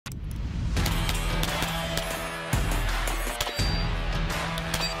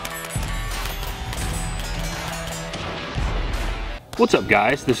What's up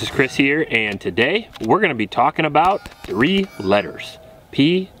guys, this is Chris here, and today we're going to be talking about 3 letters,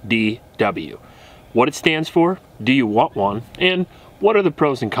 PDW. What it stands for, do you want one, and what are the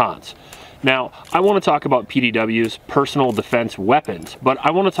pros and cons? Now, I want to talk about PDW's personal defense weapons, but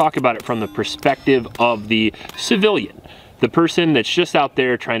I want to talk about it from the perspective of the civilian. The person that's just out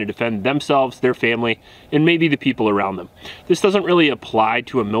there trying to defend themselves, their family, and maybe the people around them. This doesn't really apply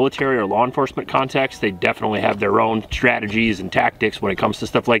to a military or law enforcement context. They definitely have their own strategies and tactics when it comes to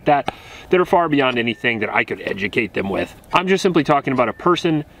stuff like that are far beyond anything that I could educate them with. I'm just simply talking about a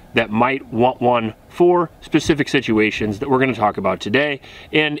person that might want one for specific situations that we're going to talk about today.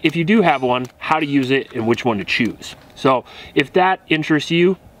 And if you do have one, how to use it and which one to choose. So if that interests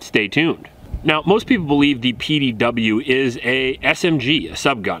you, stay tuned. Now, most people believe the PDW is a SMG, a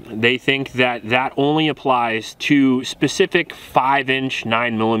subgun. They think that that only applies to specific 5-inch,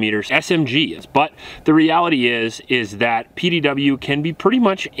 9mm SMGs. But the reality is that PDW can be pretty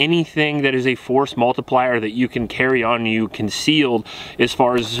much anything that is a force multiplier that you can carry on you concealed as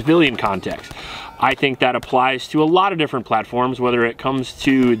far as a civilian context. I think that applies to a lot of different platforms, whether it comes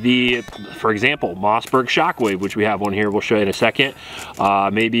to the, for example, Mossberg Shockwave, which we have one here, we'll show you in a second.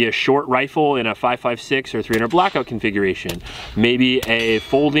 Maybe a short rifle in a 5.56 or 300 blackout configuration. Maybe a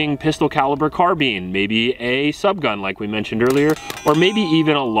folding pistol caliber carbine. Maybe a subgun like we mentioned earlier. Or maybe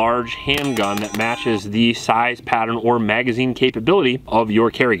even a large handgun that matches the size, pattern, or magazine capability of your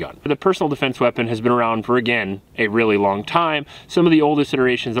carry gun. The personal defense weapon has been around for, again, a really long time. Some of the oldest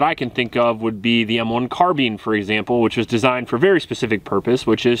iterations that I can think of would be the M1 carbine, for example, which was designed for a very specific purpose,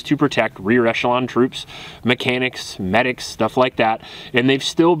 which is to protect rear echelon troops, mechanics, medics, stuff like that, and they've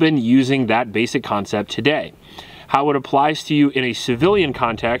still been using that basic concept today. How it applies to you in a civilian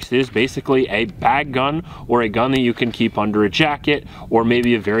context is basically a bag gun or a gun that you can keep under a jacket, or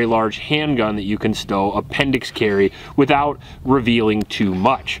maybe a very large handgun that you can stow appendix carry without revealing too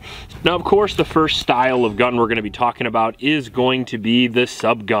much. Now, of course, the first style of gun we're going to be talking about is going to be the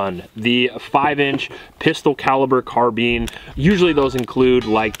subgun, the 5-inch pistol caliber carbine. Usually those include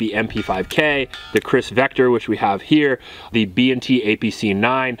like the MP5K, the Chris Vector, which we have here, the B&T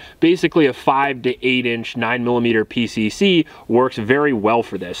APC-9. Basically a 5 to 8-inch 9mm PCC works very well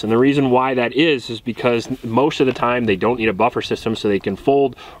for this. And the reason why that is because most of the time they don't need a buffer system, so they can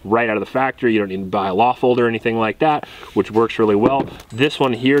fold right out of the factory. You don't need to buy a law folder or anything like that, which works really well. This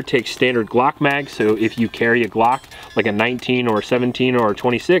one here takes standard Glock mag, so if you carry a Glock like a 19 or 17 or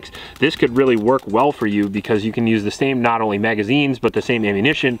 26, this could really work well for you because you can use the same, not only magazines, but the same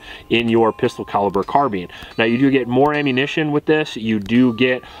ammunition in your pistol caliber carbine. Now, you do get more ammunition with this. You do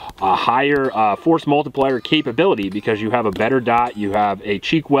get a higher force multiplier capability because you have a better dot, you have a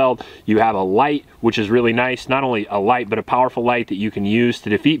cheek weld, you have a light, which is really nice. Not only a light, but a powerful light that you can use to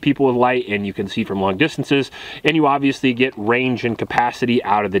defeat people with light, and you can see from long distances, and you obviously get range and capacity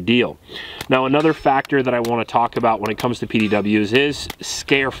out of the deal. Now, another factor that I want to talk about when it comes to PDWs is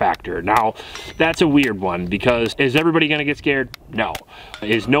scare factor. Now, that's a weird one because is everybody going to get scared? No.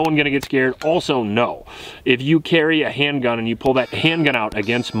 Is no one going to get scared? Also, no. If you carry a handgun and you pull that handgun out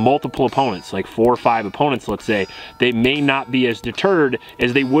against multiple opponents, like 4 or 5 opponents, let's say, they may not be as deterred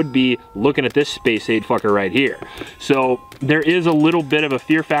as they would be looking at this space age fucker right here. So there is a little bit of a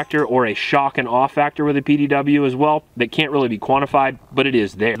fear factor or a shock and awe factor with a PDW as well that can't really be quantified, but it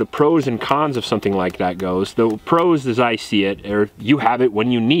is there. The pros and cons of something like that goes. The pros, as I see it, are you have it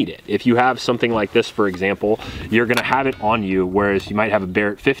when you need it. If you have something like this, for example, you're going to have it on you, whereas you might have a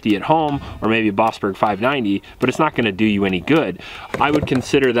Barrett 50 at home or maybe a Mossberg 590, but it's not going to do you any good. I would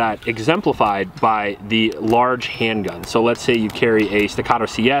consider that exemplified by the large handgun. So let's say you carry a Staccato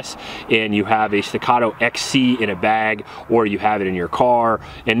CS and you have a Staccato XC in a bag, or you have it in your car,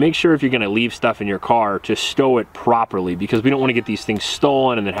 and make sure if you're going to leave stuff in your car to stow it properly, because we don't want to get these things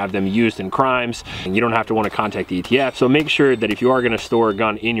stolen and then have them used in crimes, and you don't have to want to contact the ETF. So make sure that if you are going to store a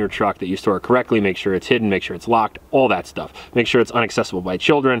gun in your truck that you store it correctly, make sure it's hidden, make sure it's locked, all that stuff. Make sure it's inaccessible by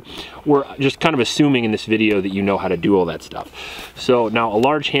children. We're just kind of assuming in this video that you know how to do all that stuff. So now a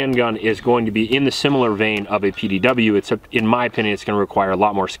large handgun is going to be in the similar vein of a PDW, except in my opinion it's going to require a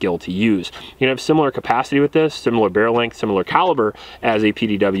lot more skill to use. You can have similar capacity with this, similar barrel length, similar caliber as a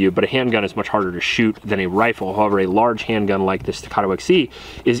PDW, but a handgun is much harder to shoot than a rifle. However, a large handgun like the Staccato XC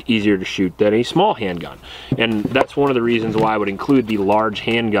is easier to shoot than a small handgun. And that's one of the reasons why I would include the large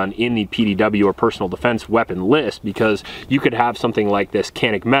handgun in the PDW or personal defense weapon list, because you could have something like this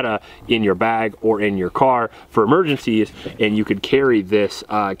Canik Meta in your bag or in your car for emergencies, and you could carry this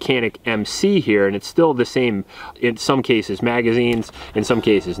Canik MC here, and it's still the same, in some cases magazines, in some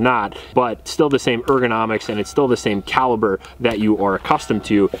cases not, but still the same ergonomics, and it's still the same caliber that you are accustomed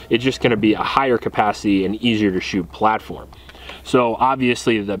to. It's just going to be a higher capacity and easier to shoot platform. So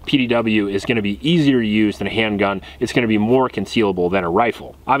obviously the PDW is going to be easier to use than a handgun. It's going to be more concealable than a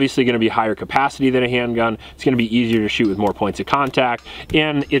rifle. Obviously going to be higher capacity than a handgun. It's going to be easier to shoot with more points of contact,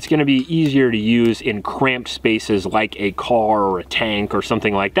 and it's going to be easier to use in cramped spaces like a car or a tank or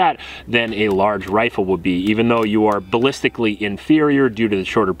something like that than a large rifle would be, even though you are ballistically inferior due to the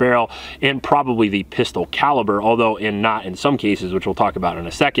shorter barrel and probably the pistol caliber, although not in some cases, which we'll talk about in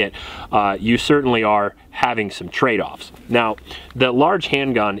a second, you certainly are having some trade-offs. Now, the large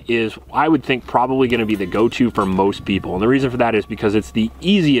handgun is, I would think, probably going to be the go-to for most people, and the reason for that is because it's the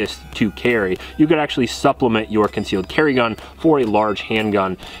easiest to carry. You could actually supplement your concealed carry gun for a large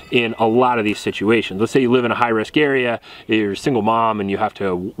handgun in a lot of these situations. Let's say you live in a high-risk area, you're a single mom, and you have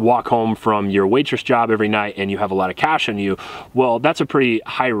to walk home from your waitress job every night, and you have a lot of cash on you. Well, that's a pretty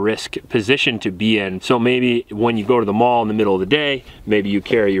high-risk position to be in. So maybe when you go to the mall in the middle of the day, maybe you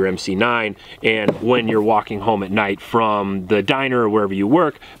carry your MC9, and when you're walking home at night from the diner or wherever you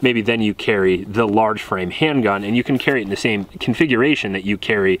work, maybe then you carry the large frame handgun, and you can carry it in the same configuration that you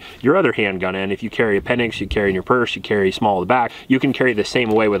carry your other handgun in. If you carry appendix, you carry in your purse, you carry small at the back, you can carry the same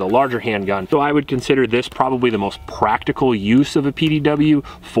way with a larger handgun. So I would consider this probably the most practical use of a PDW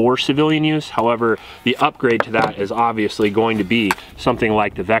for civilian use. However, the upgrade to that is obviously going to be something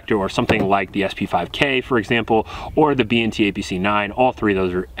like the Vector or something like the SP5K, for example, or the B&T APC9. All three of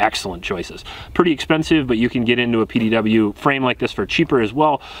those are excellent choices. Pretty expensive, but you can get into a PDW frame like this for cheaper as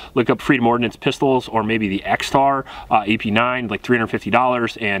well. Look up Freedom Ordnance pistols or maybe the X-Star AP9, like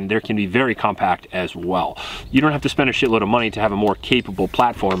 $350, and there can be very compact as well. You don't have to spend a shitload of money to have a more capable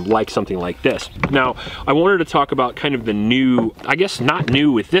platform like something like this. Now, I wanted to talk about kind of the new, I guess not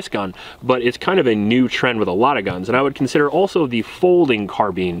new with this gun, but it's kind of a new trend with a lot of guns, and I would consider also the folding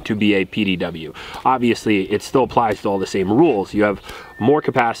carbine to be a PDW. Obviously, it still applies to all the same rules. You have more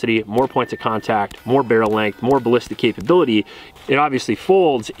capacity, more points of contact, more barrel length, more ballistic capability. It obviously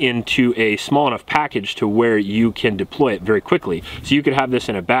folds into a small enough package to where you can deploy it very quickly. So you could have this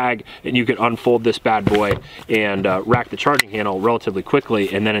in a bag, and you could unfold this bad boy and rack the charging handle relatively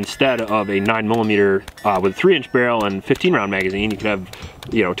quickly, and then instead of a 9mm with a 3-inch barrel and 15-round magazine, you could have,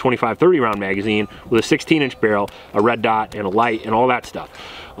 you know, 25, 30-round magazine with a 16-inch barrel, a red dot, and a light, and all that stuff.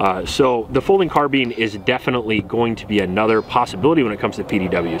 So the folding carbine is definitely going to be another possibility when it comes to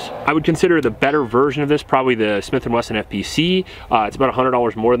PDWs. I would consider the better version of this probably the Smith & Wesson FPC. It's about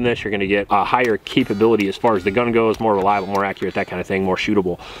 $100 more than this. You're going to get a higher capability as far as the gun goes, more reliable, more accurate, that kind of thing, more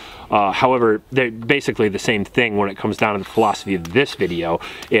shootable. However, they're basically the same thing when it comes down to the philosophy of this video,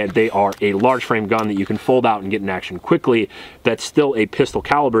 and they are a large frame gun that you can fold out and get in action quickly. That's still a pistol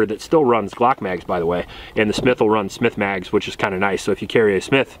caliber that still runs Glock mags, by the way, and the Smith will run Smith mags, which is kind of nice. So if you carry a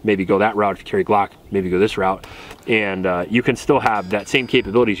Smith, maybe go that route. If you carry Glock, maybe go this route, and you can still have that same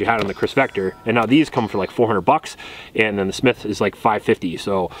capabilities you had on the Chris Vector. And now these come for like $400, and then the Smith is like $550.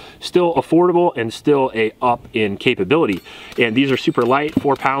 So still affordable and still a up in capability. And these are super light,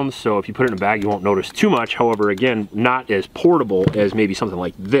 4 pounds. So if you put it in a bag, you won't notice too much. However, again, not as portable as maybe something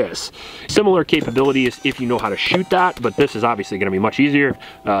like this. Similar capabilities if you know how to shoot that, but this is obviously going to be much easier.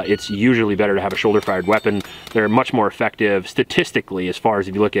 It's usually better to have a shoulder-fired weapon. They're much more effective statistically as far as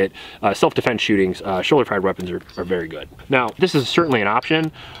if you look at self-defense shootings. Shoulder-fired weapons are very good. Now, this is certainly an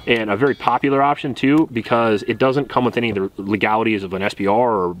option, and a very popular option too, because it doesn't come with any of the legalities of an SPR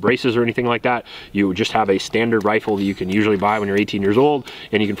or braces or anything like that. You just have a standard rifle that you can usually buy when you're 18 years old,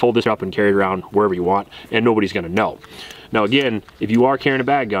 and you can fold this up and carry it around wherever you want, and nobody's going to know. Now again, if you are carrying a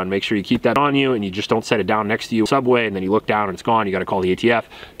bag gun, make sure you keep that on you, and you just don't set it down next to you subway, and then you look down and it's gone, you got to call the ATF.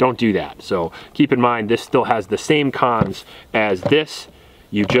 Don't do that. So keep in mind, this still has the same cons as this.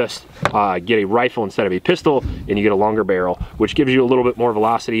 You just get a rifle instead of a pistol, and you get a longer barrel, which gives you a little bit more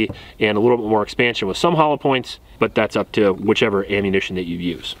velocity and a little bit more expansion with some hollow points, but that's up to whichever ammunition that you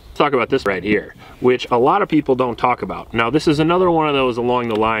use. Let's talk about this right here, which a lot of people don't talk about. Now, this is another one of those along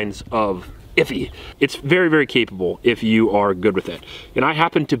the lines of iffy. It's very, very capable if you are good with it. And I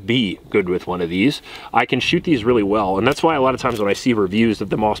happen to be good with one of these. I can shoot these really well, and that's why a lot of times when I see reviews of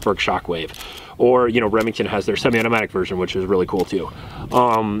the Mossberg Shockwave, or, you know, Remington has their semi-automatic version, which is really cool too.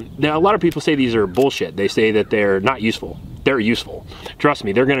 Now, a lot of people say these are bullshit. They say that they're not useful. They're useful. Trust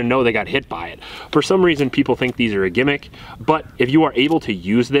me, they're gonna know they got hit by it. For some reason, people think these are a gimmick, but if you are able to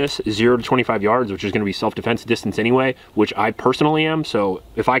use this 0 to 25 yards, which is gonna be self-defense distance anyway, which I personally am, so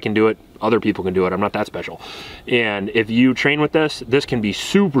if I can do it, other people can do it. I'm not that special. And if you train with this, this can be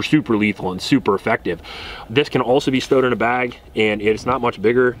super, super lethal and super effective. This can also be stowed in a bag, and it's not much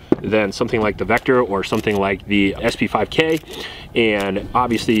bigger than something like the Vector or something like the SP5K. And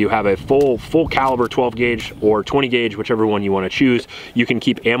obviously you have a full caliber 12 gauge or 20 gauge, whichever one you want to choose. you can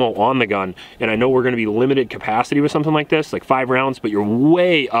keep ammo on the gun. And I know we're going to be limited capacity with something like this, like 5 rounds, but you're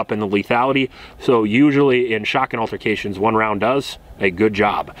way up in the lethality. So usually in shotgun altercations, 1 round does a good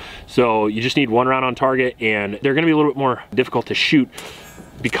job. So you just need 1 round on target, and they're going to be a little bit more difficult to shoot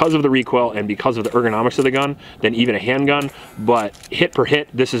because of the recoil and because of the ergonomics of the gun than even a handgun. But hit per hit,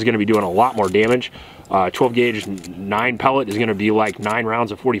 this is going to be doing a lot more damage. 12 gauge 9 pellet is going to be like 9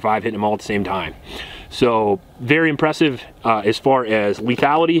 rounds of 45 hitting them all at the same time. So very impressive as far as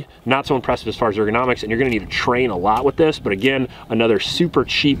lethality, not so impressive as far as ergonomics, and you're going to need to train a lot with this. But again, another super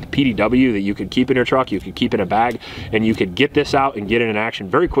cheap PDW that you could keep in your truck, you could keep in a bag, and you could get this out and get it in action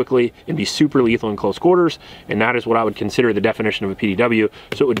very quickly and be super lethal in close quarters. And that is what I would consider the definition of a PDW,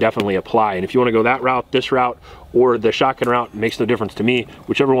 so it would definitely apply. And if you want to go that route, this route, or the shotgun route, makes no difference to me,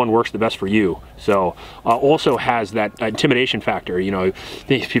 whichever one works the best for you. So also has that intimidation factor. You know,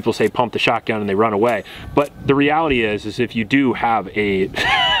 these people say pump the shotgun and they run away, but the reality is if you do have a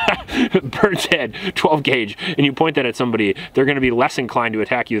bird's head 12 gauge and you point that at somebody, they're going to be less inclined to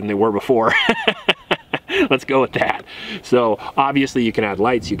attack you than they were before. Let's go with that. So obviously you can add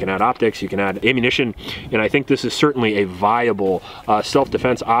lights, you can add optics, you can add ammunition, and I think this is certainly a viable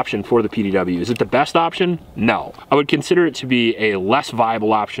self-defense option for the PDW. Is it the best option? No. I would consider it to be a less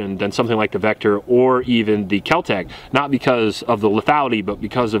viable option than something like the Vector or even the Kel-Tec, not because of the lethality, but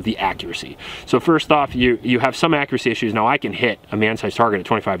because of the accuracy. So first off, you have some accuracy issues. Now I can hit a man-sized target at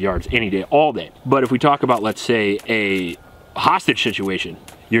 25 yards any day, all day. But if we talk about, let's say, a hostage situation,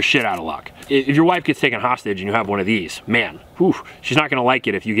 you're shit out of luck. If your wife gets taken hostage and you have one of these, man, whew, she's not gonna like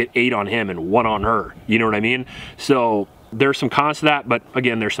it if you get 8 on him and 1 on her. You know what I mean? So there's some cons to that, but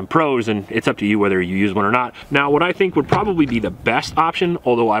again, there's some pros, and it's up to you whether you use one or not. Now, what I think would probably be the best option,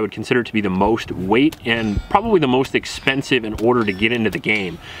 although I would consider it to be the most weight and probably the most expensive in order to get into the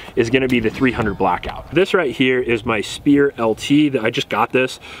game, is gonna be the 300 Blackout. This right here is my Spear LT. I just got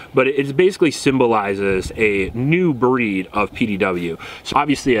this, but it basically symbolizes a new breed of PDW. So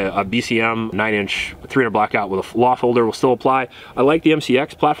obviously a BCM 9-inch 300 Blackout with a loft holder will still apply. I like the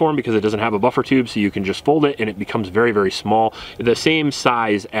MCX platform because it doesn't have a buffer tube, so you can just fold it and it becomes very, very small. The same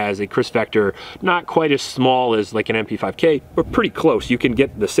size as a Chris Vector, not quite as small as like an MP5K, but pretty close. You can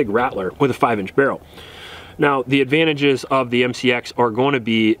get the Sig Rattler with a 5-inch barrel. Now, the advantages of the MCX are going to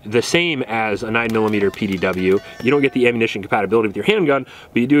be the same as a 9mm PDW. You don't get the ammunition compatibility with your handgun,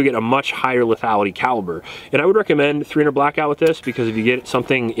 but you do get a much higher lethality caliber. And I would recommend 300 Blackout with this, because if you get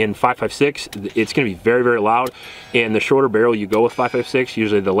something in 5.56, it's going to be very, very loud. And the shorter barrel you go with 5.56,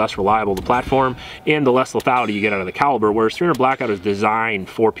 usually the less reliable the platform and the less lethality you get out of the caliber, whereas 300 Blackout is designed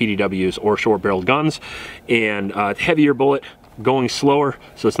for PDWs or short-barreled guns, and heavier bullet, going slower,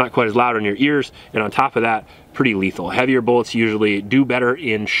 so it's not quite as loud in your ears, and on top of that, pretty lethal. Heavier bullets usually do better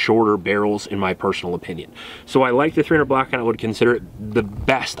in shorter barrels, in my personal opinion. So I like the 300 Blackout. I would consider it the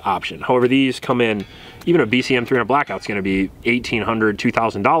best option. However, these come in, even a BCM 300 Blackout is going to be $1,800,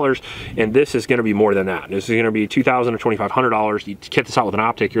 $2,000, and this is going to be more than that. This is going to be $2,000 or $2,500. You kit this out with an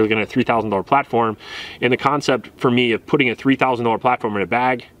optic, you're looking at a $3,000 platform, and the concept for me of putting a $3,000 platform in a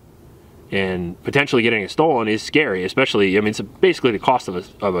bag and potentially getting it stolen is scary, especially, I mean, it's basically the cost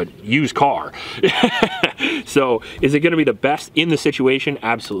of a used car. So is it going to be the best in the situation?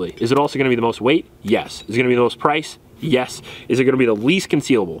 Absolutely. Is it also going to be the most weight? Yes. Is it going to be the most price? Yes. Is it going to be the least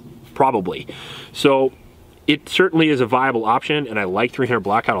concealable? Probably. So it certainly is a viable option, and I like 300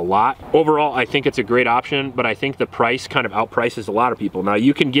 Blackout a lot. Overall, I think it's a great option, but I think the price kind of outprices a lot of people. Now,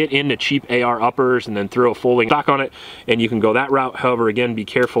 you can get into cheap AR uppers and then throw a folding stock on it, and you can go that route. However, again, be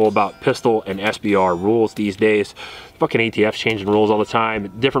careful about pistol and SBR rules these days. Fucking ATF's changing rules all the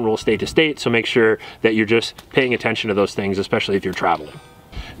time, different rules state to state, so make sure that you're just paying attention to those things, especially if you're traveling.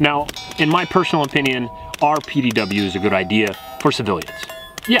 Now, in my personal opinion, our PDW is a good idea for civilians.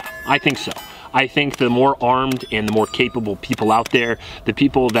 Yeah, I think so. I think the more armed and the more capable people out there, the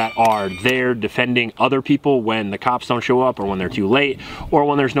people that are there defending other people when the cops don't show up or when they're too late or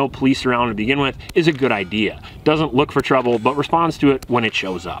when there's no police around to begin with, is a good idea. Doesn't look for trouble, but responds to it when it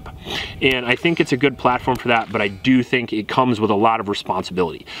shows up. And I think it's a good platform for that, but I do think it comes with a lot of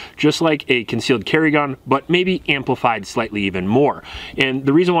responsibility. Just like a concealed carry gun, but maybe amplified slightly even more. And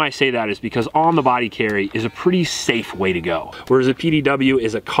the reason why I say that is because on the body carry is a pretty safe way to go. Whereas a PDW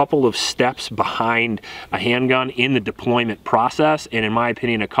is a couple of steps behind a handgun in the deployment process, and in my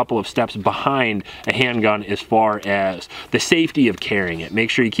opinion, a couple of steps behind a handgun as far as the safety of carrying it.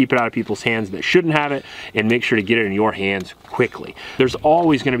 Make sure you keep it out of people's hands that shouldn't have it, and make sure to get it in your hands quickly. There's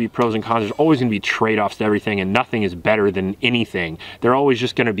always going to be pros and cons. There's always going to be trade-offs to everything, and nothing is better than anything. They're always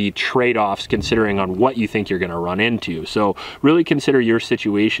just going to be trade-offs considering on what you think you're going to run into. So really consider your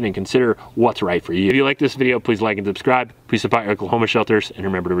situation and consider what's right for you. If you like this video, please like and subscribe. Please support your Oklahoma shelters, and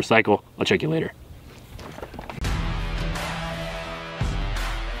remember to recycle. I'll check you later.